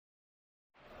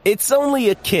It's only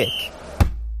a kick,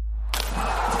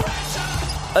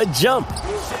 a jump,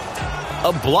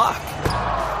 a block.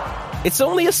 It's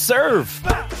only a serve.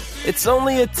 It's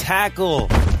only a tackle,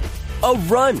 a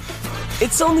run.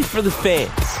 It's only for the fans.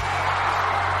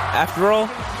 After all,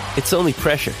 it's only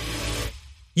pressure.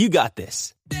 You got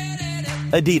this.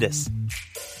 Adidas.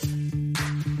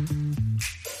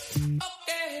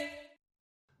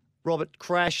 Robert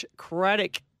Crash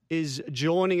Craddock is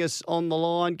joining us on the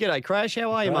line. G'day, Crash.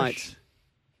 How are you, mate?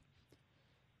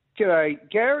 G'day,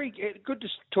 Gary. Good to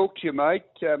talk to you, mate.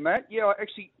 Matt. Yeah,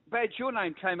 actually, Badge, your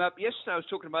name came up yesterday. I was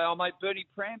talking to my old mate Bernie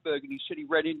Pramberg, and he said he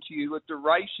ran into you at the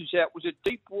races out. Was it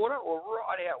Deepwater or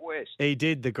right out west? He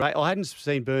did. I hadn't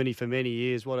seen Bernie for many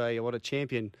years. What a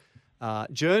champion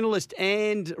journalist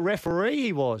and referee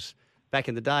he was back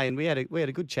in the day. And we had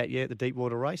a good chat, at the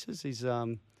Deepwater races. He's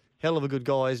hell of a good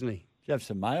guy, isn't he? You have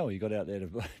some mail you got out there to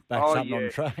back something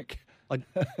on track.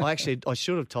 I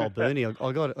should have told Bernie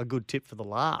I got a good tip for the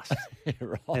last.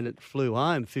 Right. And it flew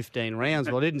home 15 rounds,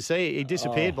 but I didn't see it. He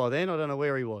disappeared by then. I don't know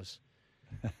where he was.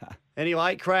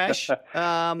 Anyway, Crash.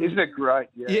 Isn't it great?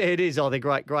 Yeah, it is. Oh, they're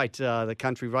great. The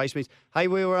country race meets. Hey,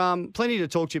 we were plenty to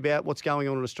talk to you about what's going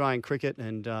on in Australian cricket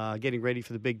and getting ready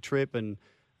for the big trip and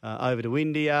over to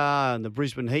India and the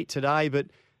Brisbane Heat today. But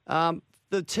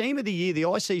the team of the year, the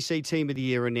ICC team of the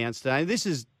year announced today. This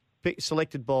is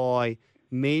selected by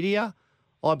media,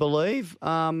 I believe.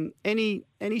 Any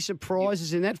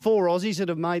surprises in that? 4 Aussies that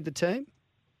have made the team?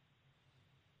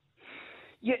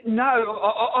 Yeah, no,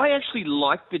 I actually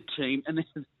like the team. And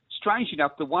strange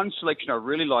enough, the one selection I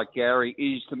really like, Gary,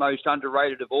 is the most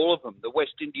underrated of all of them, the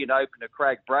West Indian opener,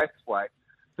 Craig Brathwaite,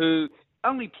 who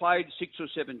only played 6 or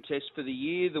 7 tests for the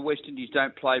year. The West Indies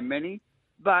don't play many.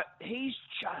 But he's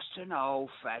just an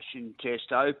old-fashioned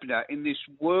test opener in this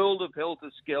world of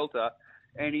helter-skelter,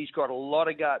 and he's got a lot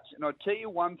of guts. And I'll tell you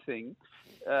one thing,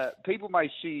 people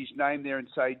may see his name there and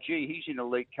say, gee, he's in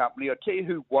elite company. I'll tell you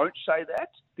who won't say that,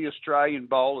 the Australian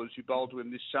bowlers who bowled to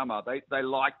him this summer. They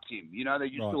liked him. You know, they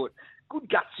just thought, good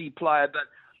gutsy player. But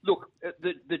look,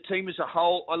 the team as a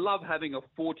whole, I love having a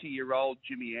 40-year-old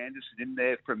Jimmy Anderson in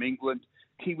there from England.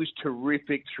 He was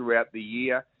terrific throughout the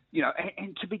year. You know,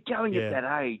 and to be going at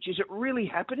that age, is it really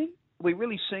happening? Are we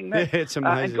really seeing that? Yeah, it's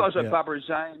amazing. And guys like Bubba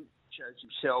Zane shows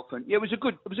himself, and it was a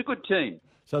good team.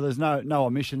 So there's no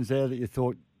omissions there that you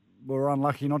thought were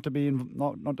unlucky not to be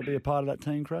not to be a part of that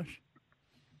team, Crash?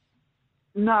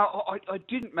 No, I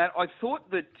didn't, Matt. I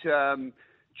thought that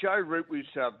Joe Root was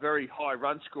a very high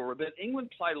run scorer, but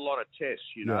England played a lot of tests,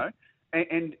 you know.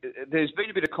 And there's been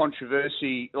a bit of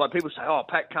controversy. Like people say,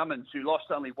 Pat Cummins, who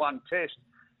lost only 1 test,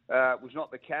 was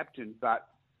not the captain, but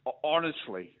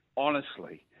honestly,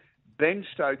 Ben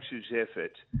Stokes'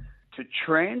 effort to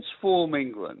transform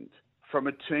England from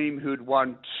a team who had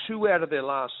won 2 out of their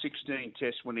last 16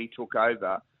 tests when he took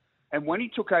over, and when he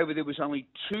took over, there was only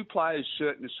 2 players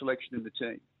certain of selection in the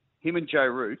team, him and Joe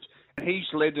Root, and he's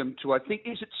led them to, I think,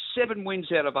 is it 7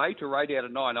 wins out of 8 or 8 out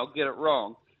of 9? I'll get it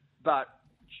wrong,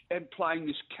 and playing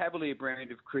this cavalier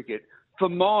brand of cricket. For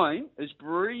mine, as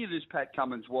brilliant as Pat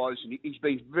Cummins was, and he's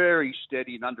been very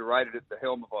steady and underrated at the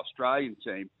helm of Australian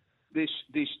team, this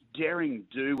daring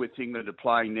do with England are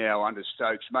playing now under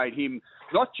Stokes made him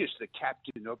not just the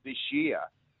captain of this year,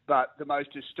 but the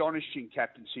most astonishing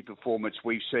captaincy performance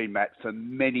we've seen, Matt, for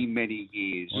many, many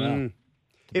years. Wow.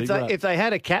 If they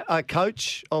had a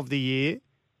coach of the year,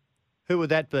 who would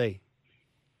that be?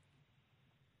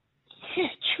 Yeah,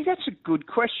 gee, that's a good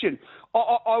question.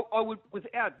 I would,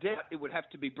 without doubt, it would have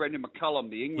to be Brendan McCullum,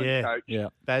 the England coach. Yeah,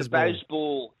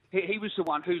 Bazball. He was the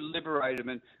one who liberated him.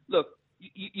 And look,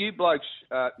 you blokes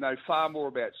know far more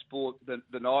about sport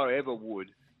than I ever would.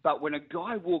 But when a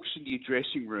guy walks into your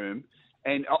dressing room,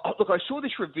 and look, I saw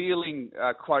this revealing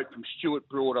quote from Stuart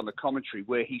Broad on the commentary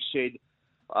where he said,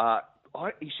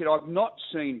 I've not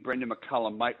seen Brendan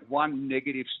McCullum make one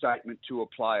negative statement to a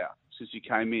player since he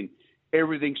came in.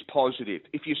 Everything's positive.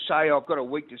 If you say, I've got a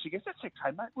weakness, he goes, that's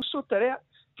okay, mate. We'll sort that out.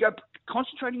 Go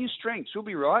concentrate on your strengths. You'll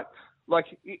be right. Like,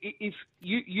 if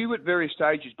you at various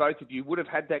stages, both of you, would have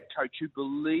had that coach who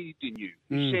believed in you,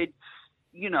 who said,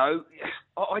 you know,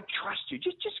 I trust you.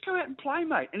 Just go out and play,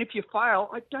 mate. And if you fail,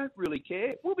 I don't really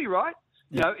care. We'll be right.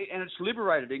 You know, and it's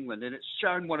liberated England, and it's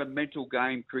shown what a mental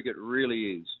game cricket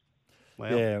really is.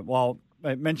 Well, yeah, well,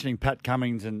 mentioning Pat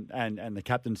Cummins and the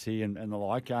captaincy and the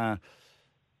like,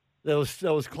 there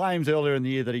was claims earlier in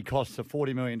the year that he cost a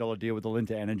 $40 million deal with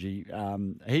Alinta Energy.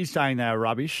 He's saying they are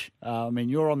rubbish. I mean,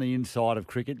 you're on the inside of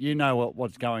cricket. You know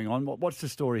what's going on. What's the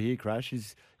story here, Crash?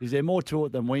 Is there more to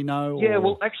it than we know? Yeah,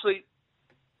 well, actually,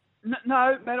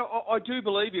 No, man, I do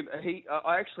believe him.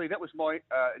 I actually, that was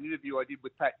an interview I did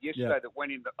with Pat yesterday that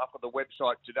went up on the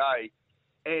website today.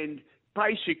 And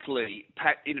basically,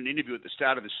 Pat, in an interview at the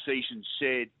start of the season,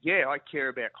 said, yeah, I care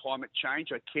about climate change.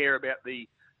 I care about the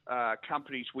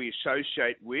companies we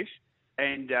associate with.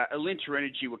 And Alinta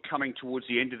Energy were coming towards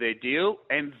the end of their deal,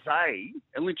 and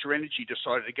Alinta Energy,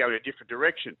 decided to go in a different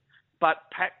direction. But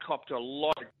Pat copped a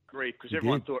lot of grief because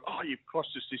everyone thought, oh, you've cost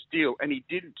us this deal, and he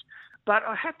didn't. But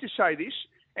I have to say this,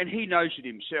 and he knows it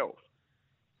himself.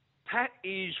 Pat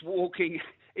is walking.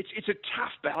 It's a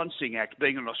tough balancing act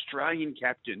being an Australian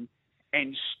captain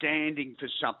and standing for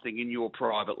something in your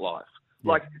private life.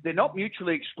 Yeah. Like, they're not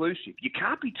mutually exclusive. You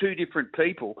can't be two different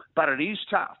people, but it is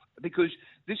tough because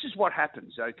this is what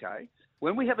happens, okay?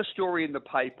 When we have a story in the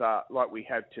paper like we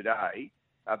have today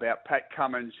about Pat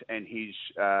Cummins and his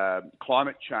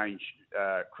climate change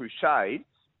crusade,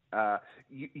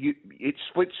 it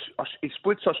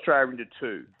splits Australia into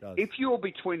two. If you're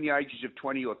between the ages of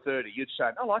 20 or 30, you'd say,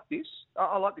 I like this.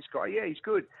 I like this guy. Yeah, he's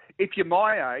good. If you're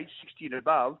my age, 60 and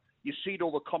above, you see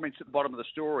all the comments at the bottom of the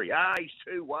story. He's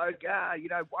too woke.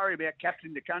 Worry about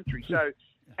captaining the country. So,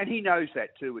 and he knows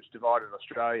that too. It's divided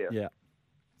Australia. Yeah.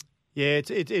 Yeah,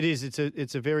 it is.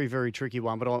 It's a very, very tricky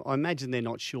one. But I imagine they're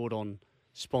not short on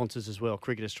sponsors as well.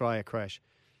 Cricket Australia, Crash.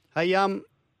 Hey,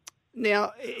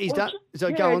 now he's done.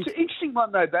 So go on. It's an interesting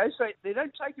one though, Baz. They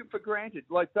don't take him for granted.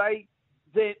 Like they're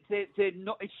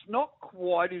not. It's not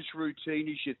quite as routine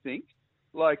as you think.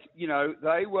 Like,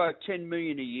 they were $10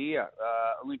 million a year,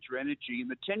 Alinta Energy,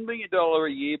 and the $10 million a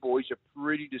year boys are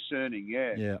pretty discerning.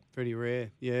 Yeah, pretty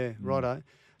rare. Yeah, righto.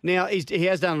 Now he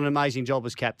has done an amazing job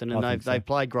as captain, and they've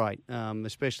played great,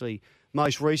 especially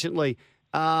most recently.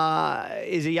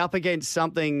 Is he up against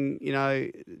something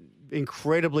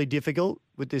incredibly difficult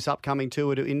with this upcoming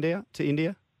tour to India?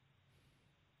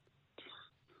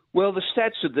 Well, the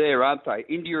stats are there, aren't they?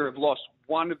 India have lost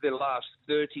one of their last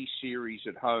 30 series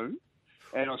at home,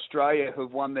 and Australia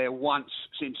have won there once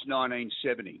since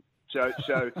 1970. So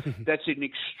that's an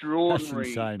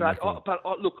extraordinary. That's insane,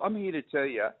 but look, I'm here to tell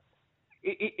you,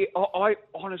 I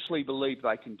honestly believe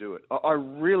they can do it. I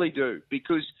really do,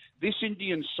 because this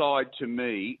Indian side, to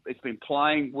me, it's been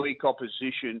playing weak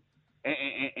opposition,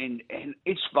 and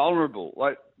it's vulnerable.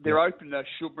 Like, their opener,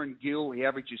 Shubman Gill, he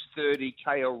averages 30.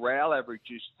 KL Rao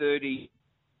averages 30.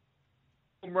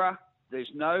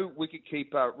 There's no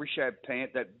wicketkeeper, Rishabh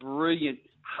Pant, that brilliant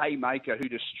haymaker who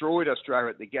destroyed Australia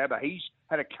at the Gabba. He's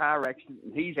had a car accident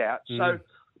and he's out. So,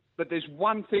 but there's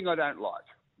one thing I don't like.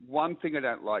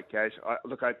 Gaz.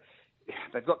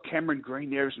 They've got Cameron Green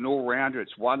there as an all-rounder.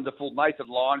 It's wonderful. Nathan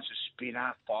Lyon's a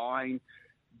spinner, fine.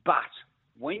 But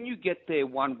when you get there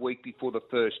 1 week before the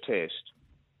first test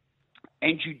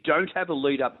and you don't have a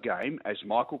lead-up game, as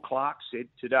Michael Clark said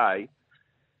today,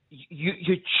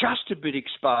 you're just a bit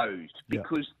exposed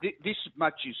because this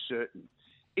much is certain.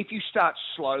 If you start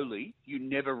slowly, you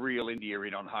never reel India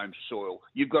in on home soil.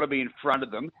 You've got to be in front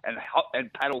of them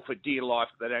and paddle for dear life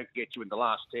if they don't get you in the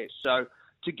last test. So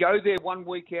to go there 1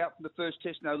 week out from the first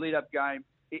test, no lead-up game,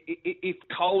 if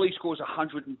Kohli scores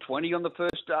 120 on the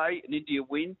first day and India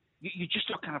win, you're just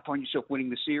not going to find yourself winning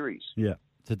the series. Yeah.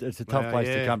 It's a tough place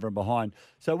to come from behind.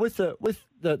 So with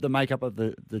the makeup of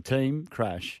the team,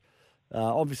 Crash,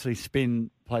 obviously spin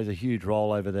plays a huge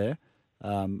role over there.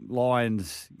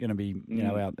 Lyon's going to be,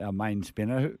 our main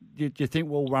spinner. Do you think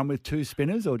we'll run with two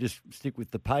spinners or just stick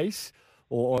with the pace?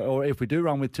 Or if we do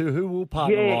run with two, who will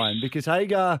partner Lyon? Because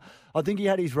Hagar, I think he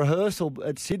had his rehearsal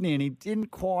at Sydney and he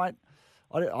didn't quite,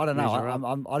 I don't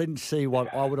know, I didn't see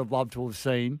what I would have loved to have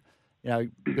seen,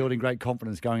 building great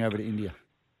confidence going over to India.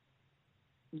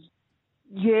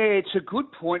 Yeah, it's a good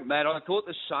point, Matt. I thought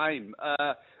the same.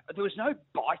 There was no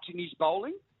bite in his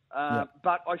bowling.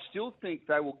 But I still think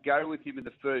they will go with him in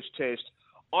the first test.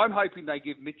 I'm hoping they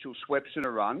give Mitchell Swepson a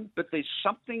run, but there's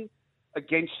something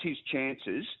against his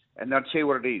chances, and I'll tell you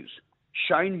what it is.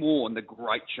 Shane Warne, the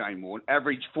great Shane Warne,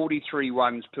 averaged 43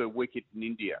 runs per wicket in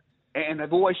India. And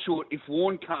they've always thought, if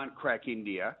Warne can't crack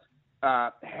India,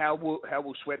 how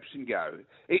will Swepson go?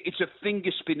 It's a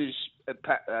finger spinners.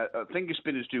 Finger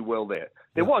spinners do well there.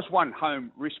 There was one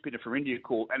home wrist spinner for India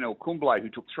called Anil Kumble who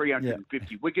took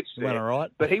 350 wickets there. Went all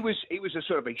right. But he was a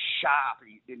sort of a sharp,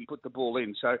 and he put the ball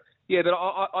in. So yeah, but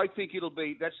I think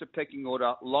that's the pecking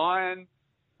order: Lyon,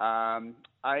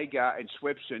 Agar, and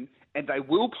Swepson. And they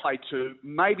will play two,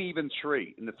 maybe even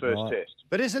three in the first test.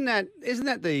 But isn't that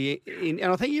and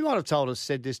I think you might have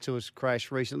said this to us, Crash,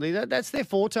 recently, that's their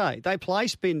forte. They play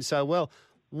spin so well.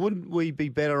 Wouldn't we be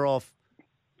better off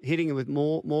hitting it with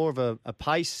more of a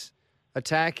pace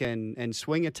attack and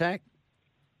swing attack?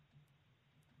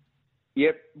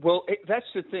 Yep. Well, that's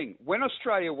the thing. When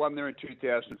Australia won there in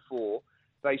 2004,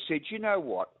 they said, you know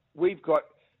what? We've got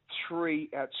three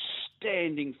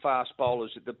outstanding fast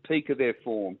bowlers at the peak of their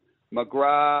form,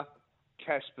 McGrath,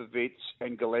 Kaspervitz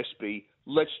and Gillespie.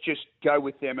 Let's just go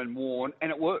with them and Warne. And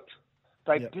it worked.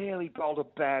 They barely bowled a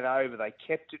bat over. They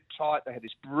kept it tight. They had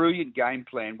this brilliant game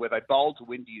plan where they bowled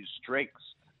to India's strengths,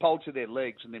 bowled to their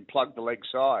legs, and then plugged the leg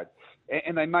side.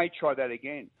 And they may try that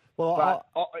again. Well,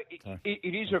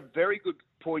 it is a very good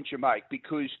point you make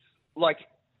because, like,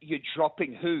 you're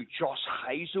dropping who? Josh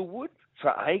Hazlewood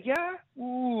for Agar?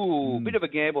 Ooh, bit of a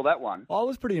gamble, that one. I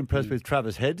was pretty impressed with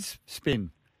Travis Head's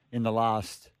spin in the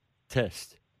last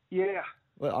test. Yeah.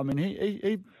 Well, I mean,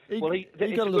 he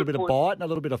got a little bit of point. bite and a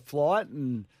little bit of flight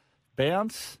and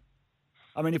bounce.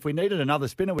 I mean, if we needed another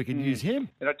spinner, we could use him.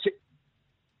 And I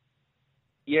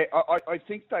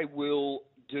think they will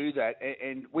do that.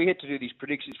 And we had to do these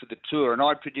predictions for the tour, and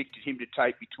I predicted him to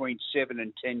take between 7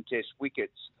 and 10 test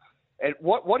wickets. And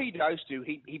what he does do,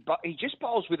 he just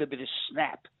bowls with a bit of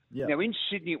snap. Yep. Now, in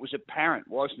Sydney, it was apparent,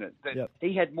 wasn't it, that Yep.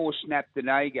 he had more snap than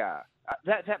Agar.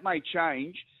 That may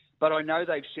change, but I know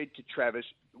they've said to Travis,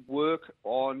 work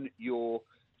on your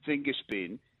finger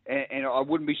spin. And I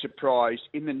wouldn't be surprised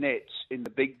in the nets, in the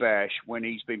Big Bash, when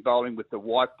he's been bowling with the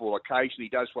white ball. Occasionally he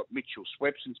does what Mitchell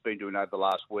Swepson's been doing over the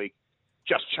last week,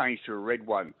 just changed to a red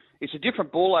one. It's a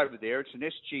different ball over there. It's an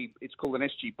SG. It's called an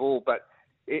SG ball, but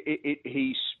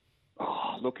he'll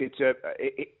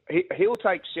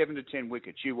take 7 to 10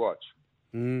 wickets. You watch.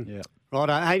 Yeah.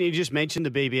 Right. Hey, you just mentioned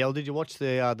the BBL. Did you watch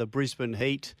the Brisbane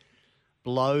Heat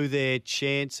blow their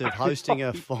chance of hosting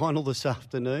a final this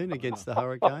afternoon against the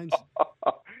Hurricanes?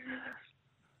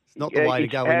 It's not the way to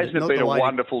go. It hasn't been a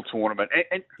wonderful tournament.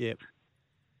 And yep.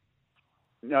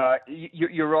 No,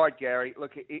 you're right, Gary.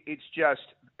 Look, it's just,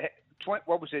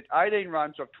 what was it, 18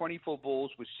 runs off 24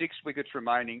 balls with 6 wickets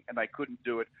remaining, and they couldn't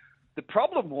do it. The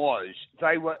problem was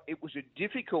it was a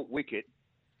difficult wicket,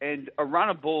 and a run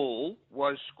of ball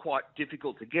was quite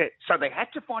difficult to get. So they had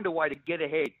to find a way to get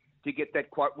ahead to get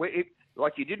that quite.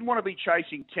 Like you didn't want to be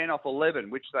chasing 10 off 11,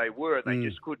 which they were. They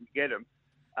just couldn't get them.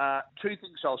 2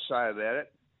 things I'll say about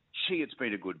it. Gee, it's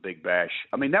been a good Big Bash.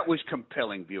 I mean, that was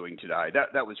compelling viewing today.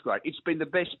 That was great. It's been the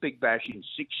best Big Bash in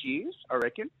 6 years, I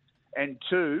reckon. And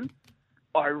 2,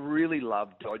 I really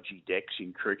love dodgy decks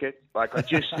in cricket. Like, I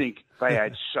just think they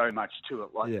add so much to it.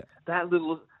 Like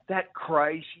that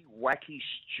crazy, wacky,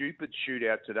 stupid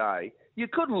shootout today. You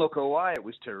couldn't look away. It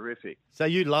was terrific. So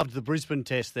you loved the Brisbane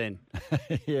Test then?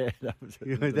 Yeah, that was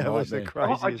the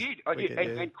craziest. I did,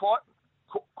 and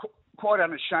quite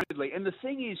unashamedly. And the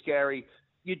thing is, Gary,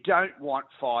 you don't want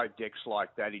 5 decks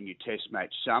like that in your Test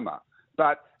match summer.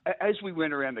 But as we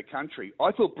went around the country,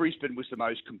 I thought Brisbane was the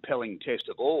most compelling test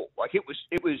of all. Like it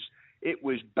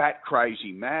was bat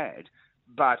crazy mad.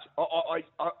 But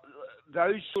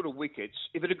those sort of wickets,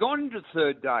 if it had gone into the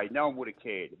third day, no one would have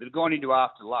cared. If it had gone into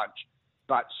after lunch,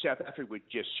 but South Africa would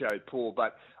just show poor.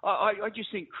 But I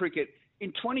just think cricket,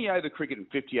 in 20-over cricket and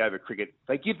 50-over cricket,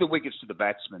 they give the wickets to the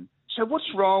batsman. So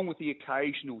what's wrong with the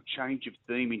occasional change of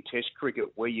theme in Test cricket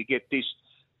where you get this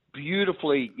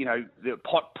beautifully, the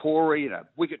potpourri and a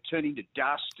wicket turning to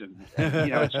dust and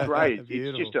it's great.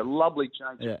 It's just a lovely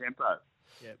change of tempo.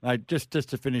 Yep. Mate, just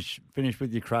to finish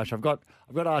with your Crash, I've got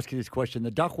to ask you this question: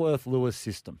 the Duckworth-Lewis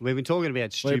system. We've been talking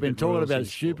about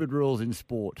stupid rules in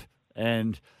sport,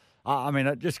 and I mean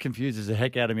it just confuses the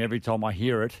heck out of me every time I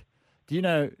hear it. Do you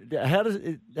know how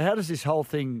does this whole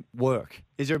thing work?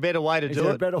 Is there a better way to do it? Is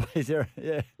there a better way? Is there?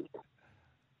 Yeah.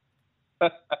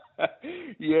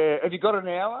 Yeah. Have you got an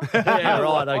hour? Yeah.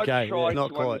 Right. Okay. I tried not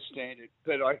to quite understand it,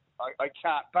 but I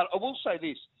can't. But I will say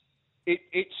this.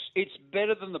 It's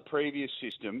better than the previous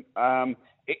system, but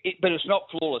it's not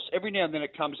flawless. Every now and then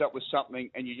it comes up with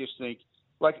something and you just think,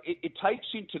 like, it takes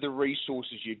into the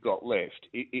resources you've got left.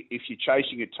 If you're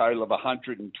chasing a total of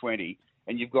 120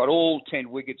 and you've got all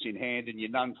 10 wickets in hand and you're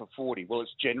none for 40, well,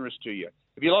 it's generous to you.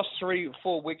 If you lost 3 or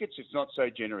 4 wickets, it's not so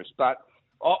generous. But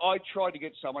I tried to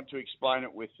get someone to explain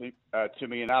it to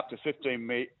me, and after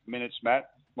 15 minutes, Matt,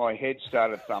 my head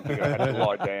started thumping. I had to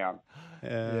lie down.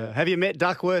 Have you met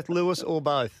Duckworth, Lewis, or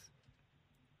both?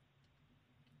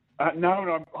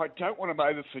 No, I don't want him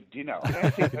over for dinner. I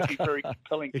don't think it'd be very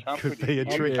compelling company. Could be a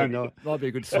tricky night. Might be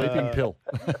a good sleeping pill.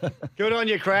 Good on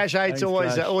you, Crash. Hey, it's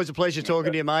Thanks, Crash. always a pleasure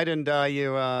talking to you, mate, and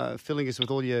you filling us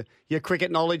with all your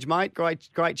cricket knowledge, mate.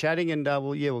 Great chatting, and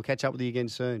we'll catch up with you again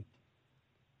soon.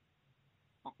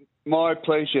 My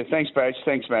pleasure. Thanks, Badge.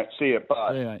 Thanks, Matt. See you.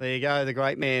 Bye. See you, mate. There you go, the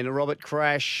great man, Robert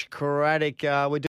Crash Craddock. We're